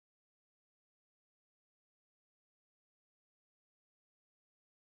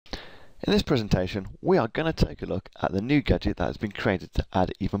In this presentation, we are going to take a look at the new gadget that has been created to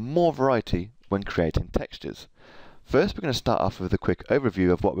add even more variety when creating textures. First, we're going to start off with a quick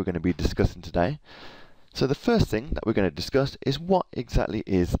overview of what we're going to be discussing today. So the first thing that we're going to discuss is what exactly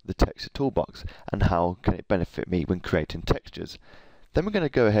is the Texture Toolbox and how can it benefit me when creating textures. Then we're going to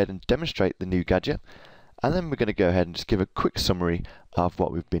go ahead and demonstrate the new gadget, and then we're going to go ahead and just give a quick summary of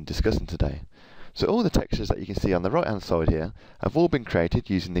what we've been discussing today. So all the textures that you can see on the right hand side here have all been created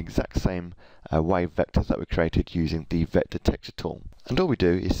using the exact same wave vectors that were created using the Vector Texture tool. And all we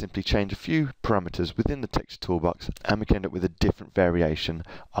do is simply change a few parameters within the Texture Toolbox and we can end up with a different variation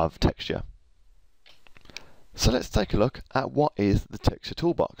of texture. So let's take a look at what is the Texture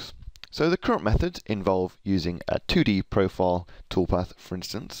Toolbox. So the current methods involve using a 2D profile toolpath, for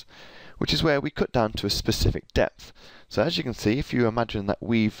instance, which is where we cut down to a specific depth. So as you can see, if you imagine that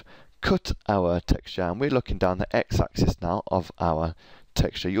we've cut our texture and we're looking down the x-axis now of our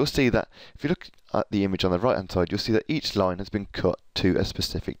texture, you'll see that if you look at the image on the right hand side, you'll see that each line has been cut to a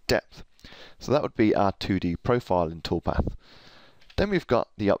specific depth. So that would be our 2D profiling toolpath. Then we've got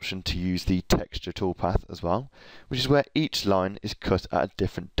the option to use the texture toolpath as well, which is where each line is cut at a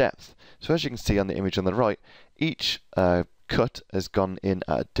different depth. So as you can see on the image on the right, each cut has gone in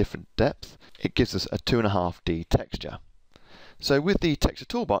at a different depth. It gives us a 2.5D texture. So with the Texture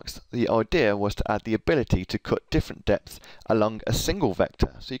Toolbox, the idea was to add the ability to cut different depths along a single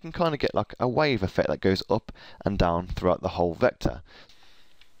vector. So you can kind of get like a wave effect that goes up and down throughout the whole vector.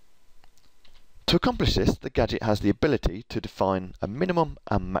 To accomplish this, the gadget has the ability to define a minimum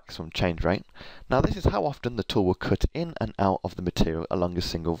and maximum change rate. Now this is how often the tool will cut in and out of the material along a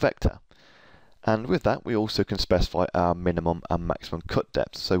single vector. And with that, we also can specify our minimum and maximum cut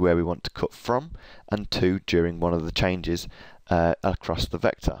depth, so where we want to cut from and to during one of the changes across the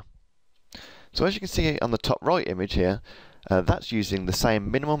vector. So as you can see on the top right image here, that's using the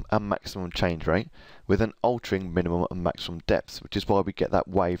same minimum and maximum change rate with an altering minimum and maximum depths, which is why we get that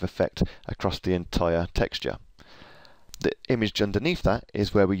wave effect across the entire texture. The image underneath that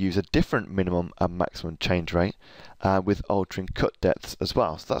is where we use a different minimum and maximum change rate with altering cut depths as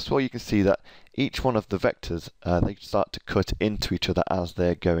well. So that's why you can see that each one of the vectors, they start to cut into each other as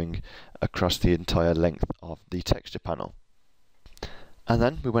they're going across the entire length of the texture panel. And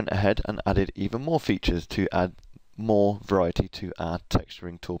then we went ahead and added even more features to add more variety to our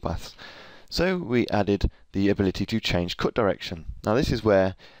texturing toolpaths. So we added the ability to change cut direction. Now this is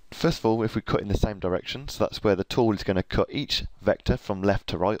where, first of all, if we cut in the same direction, so that's where the tool is going to cut each vector from left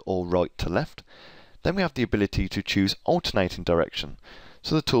to right or right to left. Then we have the ability to choose alternating direction.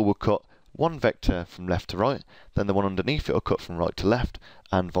 So the tool will cut one vector from left to right, then the one underneath it will cut from right to left,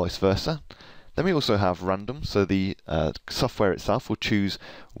 and vice versa. Then we also have random, so the software itself will choose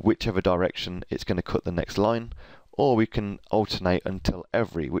whichever direction it's going to cut the next line, or we can alternate until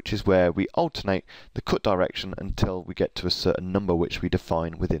every, which is where we alternate the cut direction until we get to a certain number which we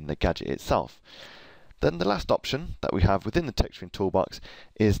define within the gadget itself. Then the last option that we have within the texturing toolbox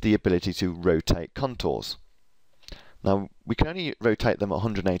is the ability to rotate contours. Now we can only rotate them at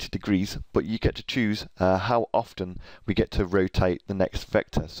 180 degrees, but you get to choose how often we get to rotate the next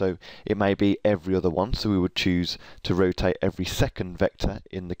vector. So it may be every other one, so we would choose to rotate every second vector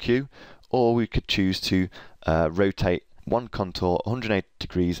in the queue, or we could choose to rotate one contour 180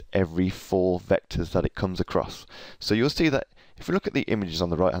 degrees every 4 vectors that it comes across. So you'll see that if we look at the images on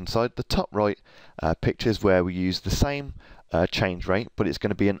the right hand side, the top right picture is where we use the same change rate, but it's going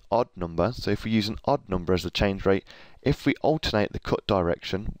to be an odd number. So if we use an odd number as the change rate, if we alternate the cut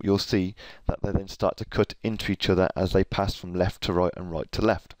direction, you'll see that they then start to cut into each other as they pass from left to right and right to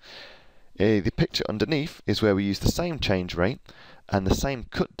left. The picture underneath is where we use the same change rate and the same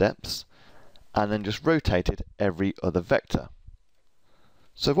cut depths, and then just rotate it every other vector.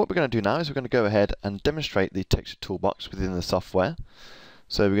 So what we're going to do now is we're going to go ahead and demonstrate the Texture Toolbox within the software.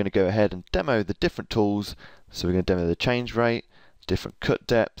 So we're going to go ahead and demo the different tools. So we're going to demo the change rate, different cut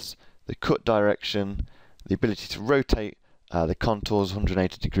depths, the cut direction, the ability to rotate the contours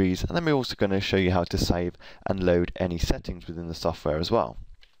 180 degrees, and then we're also going to show you how to save and load any settings within the software as well.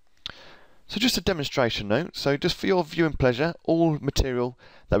 So just a demonstration note, so just for your viewing pleasure, all material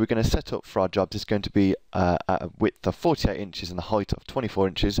that we're going to set up for our jobs is going to be at a width of 48 inches and a height of 24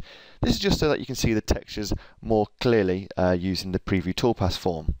 inches. This is just so that you can see the textures more clearly using the preview toolpath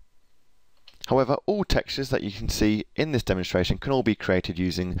form. However, all textures that you can see in this demonstration can all be created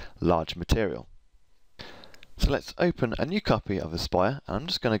using large material. So let's open a new copy of Aspire, and I'm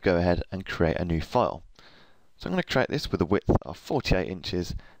just going to go ahead and create a new file. So I'm going to create this with a width of 48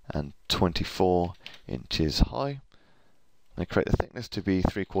 inches and 24 inches high. I'm going to create the thickness to be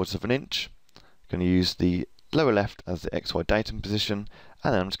 3/4 of an inch. I'm going to use the lower left as the XY datum position,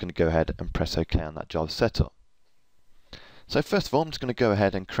 and then I'm just going to go ahead and press OK on that job setup. So first of all, I'm just going to go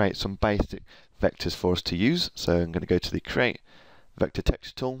ahead and create some basic vectors for us to use. So I'm going to go to the Create Vector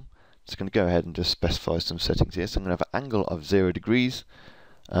Texture tool. Just going to go ahead and just specify some settings here. So I'm going to have an angle of 0 degrees.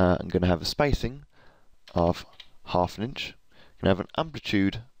 I'm going to have a spacing of ½ inch. I'm going to have an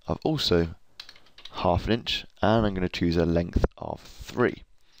amplitude of also ½ inch, and I'm going to choose a length of 3. I'm going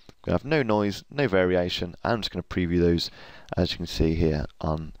to have no noise, no variation, and I'm just going to preview those as you can see here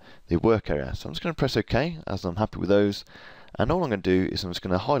on the work area. So I'm just going to press OK as I'm happy with those, and all I'm going to do is I'm just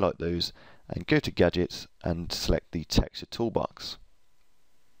going to highlight those and go to Gadgets and select the Texture Toolbox,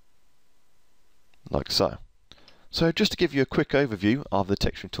 like so. So just to give you a quick overview of the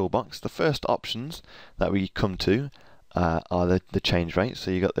Texture Toolbox, the first options that we come to are the change rate.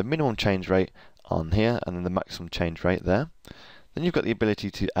 So you've got the minimum change rate on here and then the maximum change rate there. Then you've got the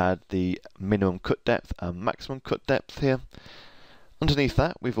ability to add the minimum cut depth and maximum cut depth here. Underneath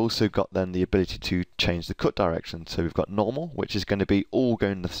that, we've also got then the ability to change the cut direction. So we've got normal, which is going to be all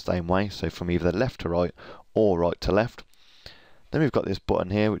going the same way, so from either left to right or right to left. Then we've got this button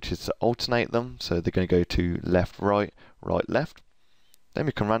here, which is to alternate them, so they're going to go to left, right, right, left. Then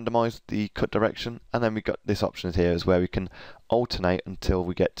we can randomize the cut direction, and then we've got this option here is where we can alternate until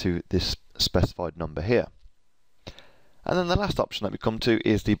we get to this specified number here. And then the last option that we come to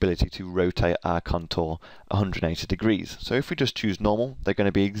is the ability to rotate our contour 180 degrees. So if we just choose normal, they're going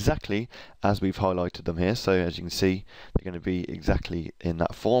to be exactly as we've highlighted them here. So as you can see, they're going to be exactly in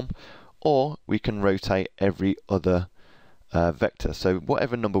that form. Or we can rotate every other vector. So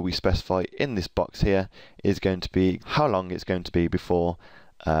whatever number we specify in this box here is going to be how long it's going to be before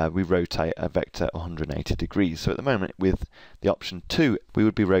we rotate a vector 180 degrees. So at the moment with the option 2, we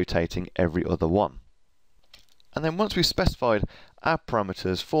would be rotating every other one. And then once we've specified our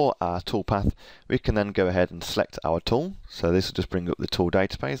parameters for our toolpath, we can then go ahead and select our tool. So this will just bring up the tool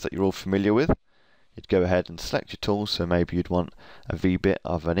database that you're all familiar with. You'd go ahead and select your tool, so maybe you'd want a V-bit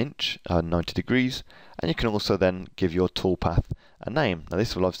of 1 inch, 90 degrees, and you can also then give your toolpath a name. Now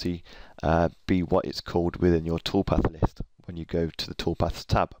this will obviously be what it's called within your toolpath list when you go to the toolpaths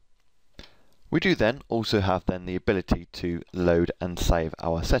tab. We do then also have then the ability to load and save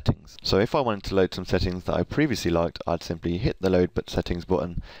our settings. So if I wanted to load some settings that I previously liked, I'd simply hit the load settings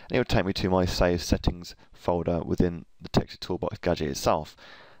button and it would take me to my save settings folder within the Texture Toolbox gadget itself.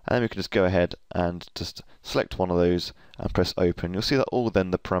 And then we can just go ahead and just select one of those and press open. You'll see that all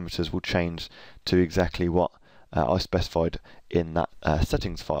then the parameters will change to exactly what I specified in that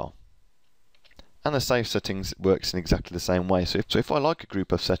settings file. And the save settings works in exactly the same way. So if I like a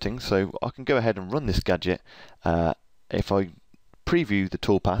group of settings, so I can go ahead and run this gadget. If I preview the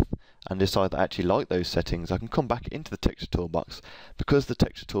toolpath and decide that I actually like those settings, I can come back into the Texture Toolbox. Because the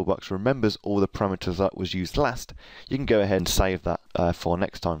Texture Toolbox remembers all the parameters that was used last, you can go ahead and save that for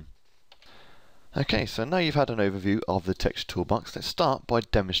next time. Okay, so now you've had an overview of the Texture Toolbox, let's start by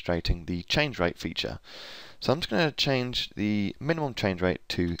demonstrating the change rate feature. So I'm just going to change the minimum change rate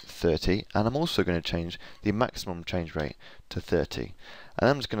to 30, and I'm also going to change the maximum change rate to 30. And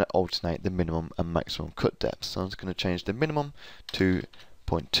I'm just going to alternate the minimum and maximum cut depth. So I'm just going to change the minimum to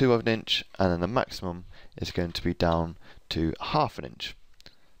 0.2 of an inch, and then the maximum is going to be down to ½ an inch.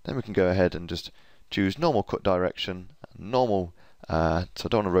 Then we can go ahead and just choose normal cut direction, normal, so I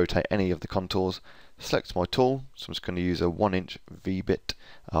don't want to rotate any of the contours. Select my tool, so I'm just going to use a 1 inch V-bit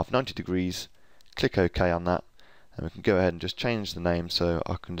of 90 degrees. Click OK on that, and we can go ahead and just change the name, so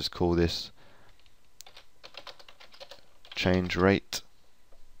I can just call this change rate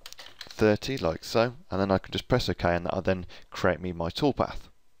 30, like so, and then I can just press OK, and that'll then create me my toolpath,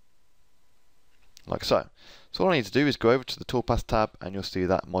 like so. So all I need to do is go over to the toolpath tab, and you'll see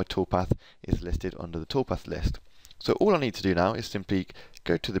that my toolpath is listed under the toolpath list. So all I need to do now is simply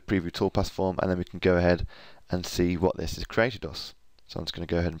go to the preview toolpath form, and then we can go ahead and see what this has created us. So I'm just going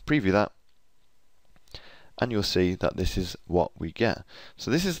to go ahead and preview that, and you'll see that this is what we get. So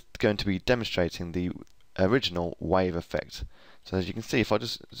this is going to be demonstrating the original wave effect. So as you can see, if I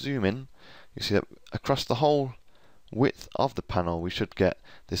just zoom in, you see that across the whole width of the panel we should get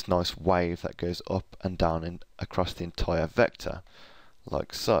this nice wave that goes up and down and across the entire vector,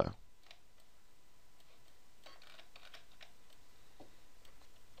 like so.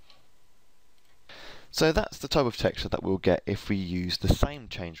 So that's the type of texture that we'll get if we use the same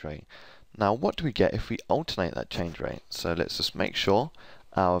change rate. Now what do we get if we alternate that change rate? So let's just make sure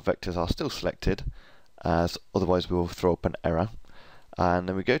our vectors are still selected, as otherwise we will throw up an error. And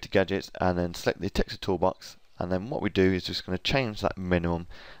then we go to Gadgets and then select the Texture Toolbox, and then what we do is just going to change that minimum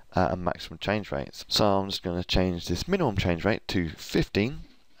and maximum change rates. So I'm just going to change this minimum change rate to 15,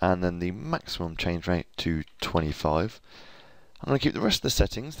 and then the maximum change rate to 25. I'm going to keep the rest of the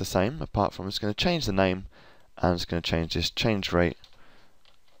settings the same, apart from it's going to change the name, and it's going to change this change rate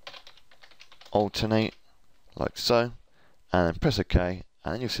alternate, like so, and then press OK,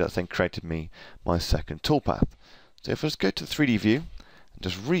 and then you'll see that's then created me my second toolpath. So if I just go to the 3D view, and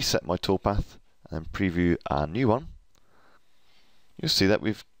just reset my toolpath, and then preview our new one, you'll see that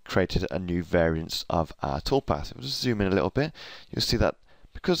we've created a new variance of our toolpath. If we just zoom in a little bit, you'll see that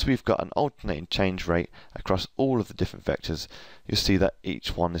because we've got an alternating change rate across all of the different vectors, you'll see that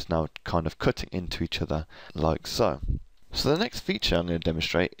each one is now kind of cutting into each other like so. So the next feature I'm going to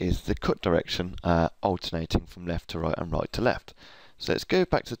demonstrate is the cut direction alternating from left to right and right to left. So let's go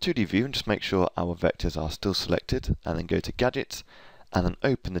back to the 2D view and just make sure our vectors are still selected, and then go to Gadgets and then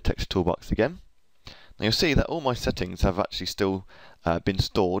open the Texture Toolbox again. Now you'll see that all my settings have actually still been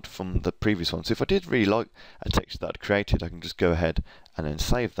stored from the previous one. So if I did really like a texture that I'd created, I can just go ahead and then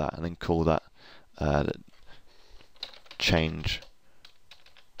save that and then call that change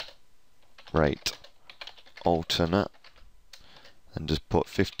rate alternate, and just put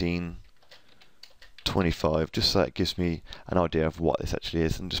 1525, just so that it gives me an idea of what this actually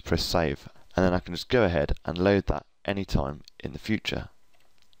is, and just press save, and then I can just go ahead and load that anytime in the future,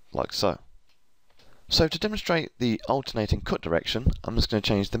 like so. So to demonstrate the alternating cut direction, I'm just going to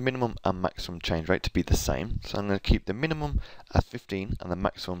change the minimum and maximum change rate to be the same. So I'm going to keep the minimum as 15 and the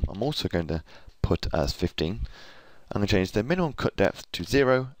maximum I'm also going to put as 15. I'm going to change the minimum cut depth to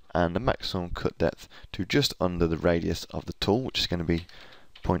 0 and the maximum cut depth to just under the radius of the tool, which is going to be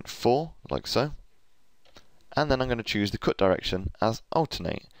 0.4, like so. And then I'm going to choose the cut direction as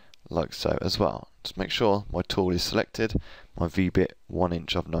alternate, like so as well. Just make sure my tool is selected, my V-bit 1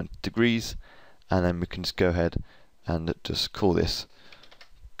 inch of 90 degrees, and then we can just go ahead and just call this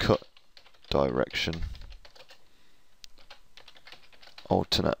cut direction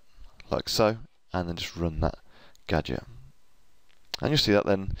alternate, like so, and then just run that gadget. And you'll see that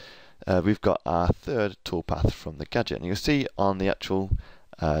then we've got our third toolpath from the gadget. And you'll see on the actual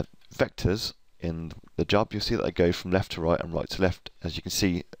vectors in the job, you'll see that they go from left to right and right to left, as you can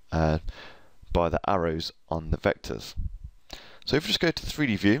see by the arrows on the vectors. So if we just go to the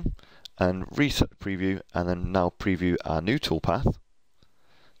 3D view and reset the preview, and then now preview our new toolpath,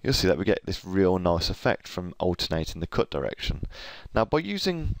 you'll see that we get this real nice effect from alternating the cut direction. Now by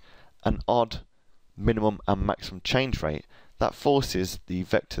using an odd minimum and maximum change rate, that forces the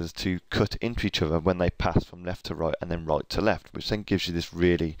vectors to cut into each other when they pass from left to right and then right to left, which then gives you this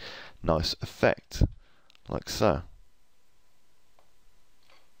really nice effect, like so.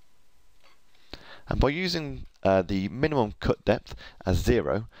 And by using the minimum cut depth as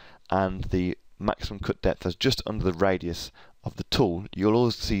 0 and the maximum cut depth as just under the radius of the tool, you'll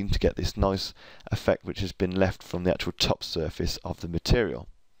always seem to get this nice effect which has been left from the actual top surface of the material.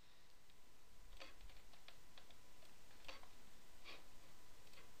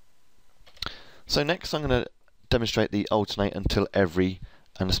 So next I'm going to demonstrate the alternate until every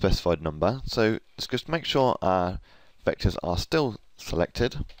and a specified number. So let's just make sure our vectors are still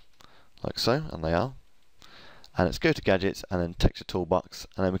selected, like so, and they are. And let's go to Gadgets and then Texture Toolbox,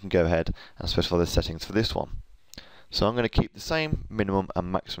 and then we can go ahead and specify the settings for this one. So I'm going to keep the same minimum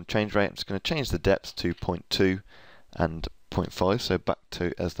and maximum change rate. I'm just going to change the depths to 0.2 and 0.5, so back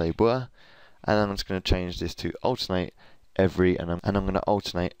to as they were. And then I'm just going to change this to alternate every, and I'm going to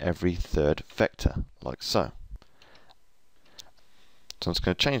alternate every third vector, like so. So I'm just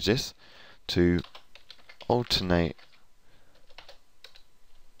going to change this to alternate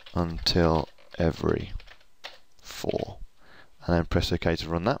until every 4, and then press OK to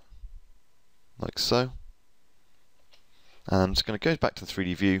run that, like so. And I'm just going to go back to the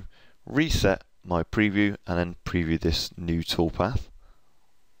 3D view, reset my preview, and then preview this new toolpath,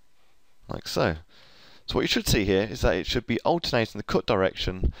 like so. So what you should see here is that it should be alternating the cut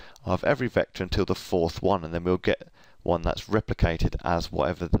direction of every vector until the 4th one, and then we'll get one that's replicated as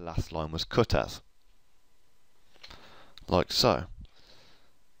whatever the last line was cut as, like so.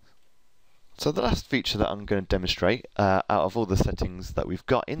 So the last feature that I'm going to demonstrate out of all the settings that we've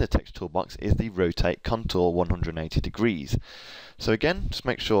got in the Texture Toolbox is the Rotate Contour 180 degrees. So again, just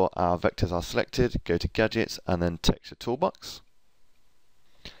make sure our vectors are selected, go to Gadgets and then Texture Toolbox.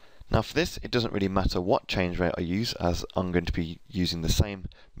 Now for this, it doesn't really matter what change rate I use, as I'm going to be using the same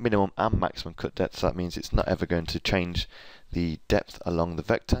minimum and maximum cut depth, so that means it's not ever going to change the depth along the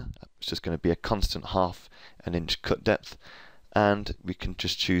vector. It's just going to be a constant ½ inch cut depth, and we can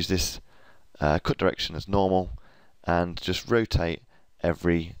just choose this cut direction as normal and just rotate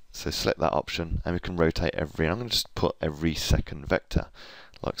every, so select that option and we can rotate every, and I'm going to just put every second vector,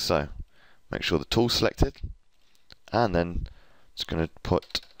 like so. Make sure the tool's selected, and then just going to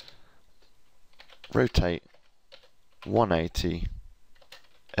put rotate 180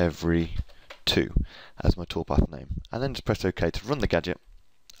 every 2 as my toolpath name, and then just press OK to run the gadget,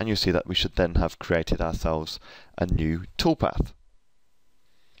 and you'll see that we should then have created ourselves a new toolpath.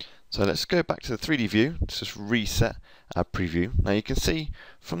 So let's go back to the 3D view, let's just reset our preview. Now you can see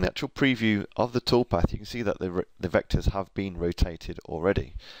from the actual preview of the toolpath, you can see that the vectors have been rotated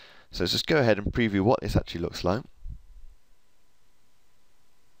already. So let's just go ahead and preview what this actually looks like.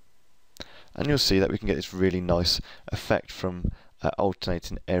 And you'll see that we can get this really nice effect from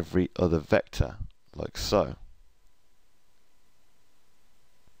alternating every other vector, like so.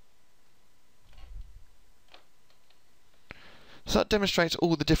 So that demonstrates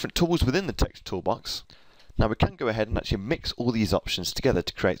all the different tools within the Texture Toolbox. Now we can go ahead and actually mix all these options together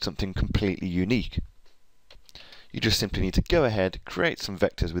to create something completely unique. You just simply need to go ahead, create some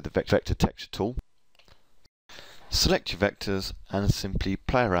vectors with the Vector Texture tool, select your vectors and simply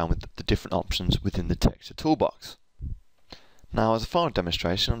play around with the different options within the Texture Toolbox. Now as a final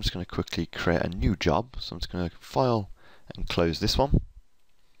demonstration, I'm just going to quickly create a new job. So I'm just going to file and close this one,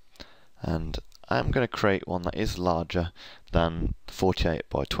 and I'm going to create one that is larger than 48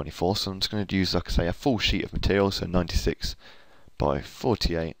 by 24, so I'm just going to use, like I say, a full sheet of material, so 96 by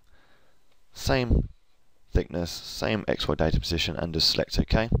 48, same thickness, same XY data position, and just select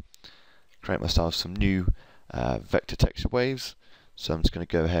OK. Create myself some new vector texture waves, so I'm just going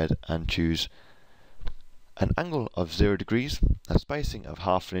to go ahead and choose an angle of 0 degrees, a spacing of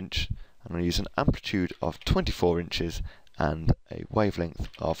 ½ inch, I'm going to use an amplitude of 24 inches and a wavelength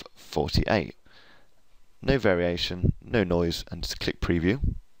of 48. No variation, no noise, and just click preview,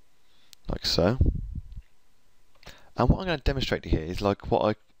 like so. And what I'm going to demonstrate here is like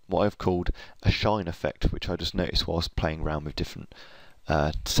what I've called a shine effect, which I just noticed whilst playing around with different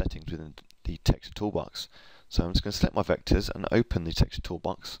settings within the Texture Toolbox. So I'm just going to select my vectors and open the Texture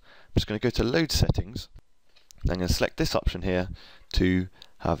Toolbox. I'm just going to go to Load Settings. Then I'm going to select this option here to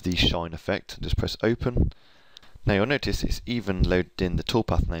have the shine effect, and just press Open. Now you'll notice it's even loaded in the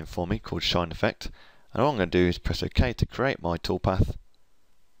toolpath name for me called Shine Effect. And all I'm going to do is press OK to create my toolpath,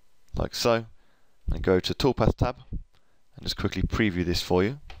 like so, and go to Toolpath tab, and just quickly preview this for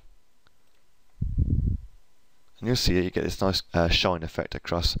you. And you'll see that you get this nice shine effect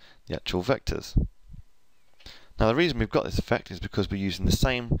across the actual vectors. Now the reason we've got this effect is because we're using the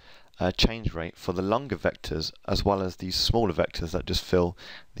same change rate for the longer vectors as well as these smaller vectors that just fill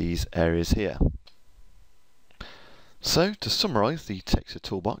these areas here. So to summarise the Texture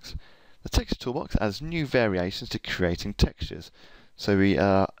Toolbox, the Texture Toolbox adds new variations to creating textures. So we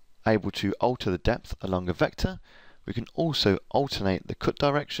are able to alter the depth along a vector, we can also alternate the cut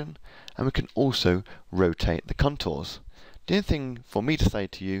direction, and we can also rotate the contours. The only thing for me to say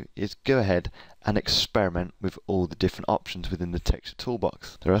to you is go ahead and experiment with all the different options within the Texture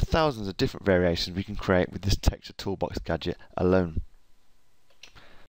Toolbox. There are thousands of different variations we can create with this Texture Toolbox gadget alone.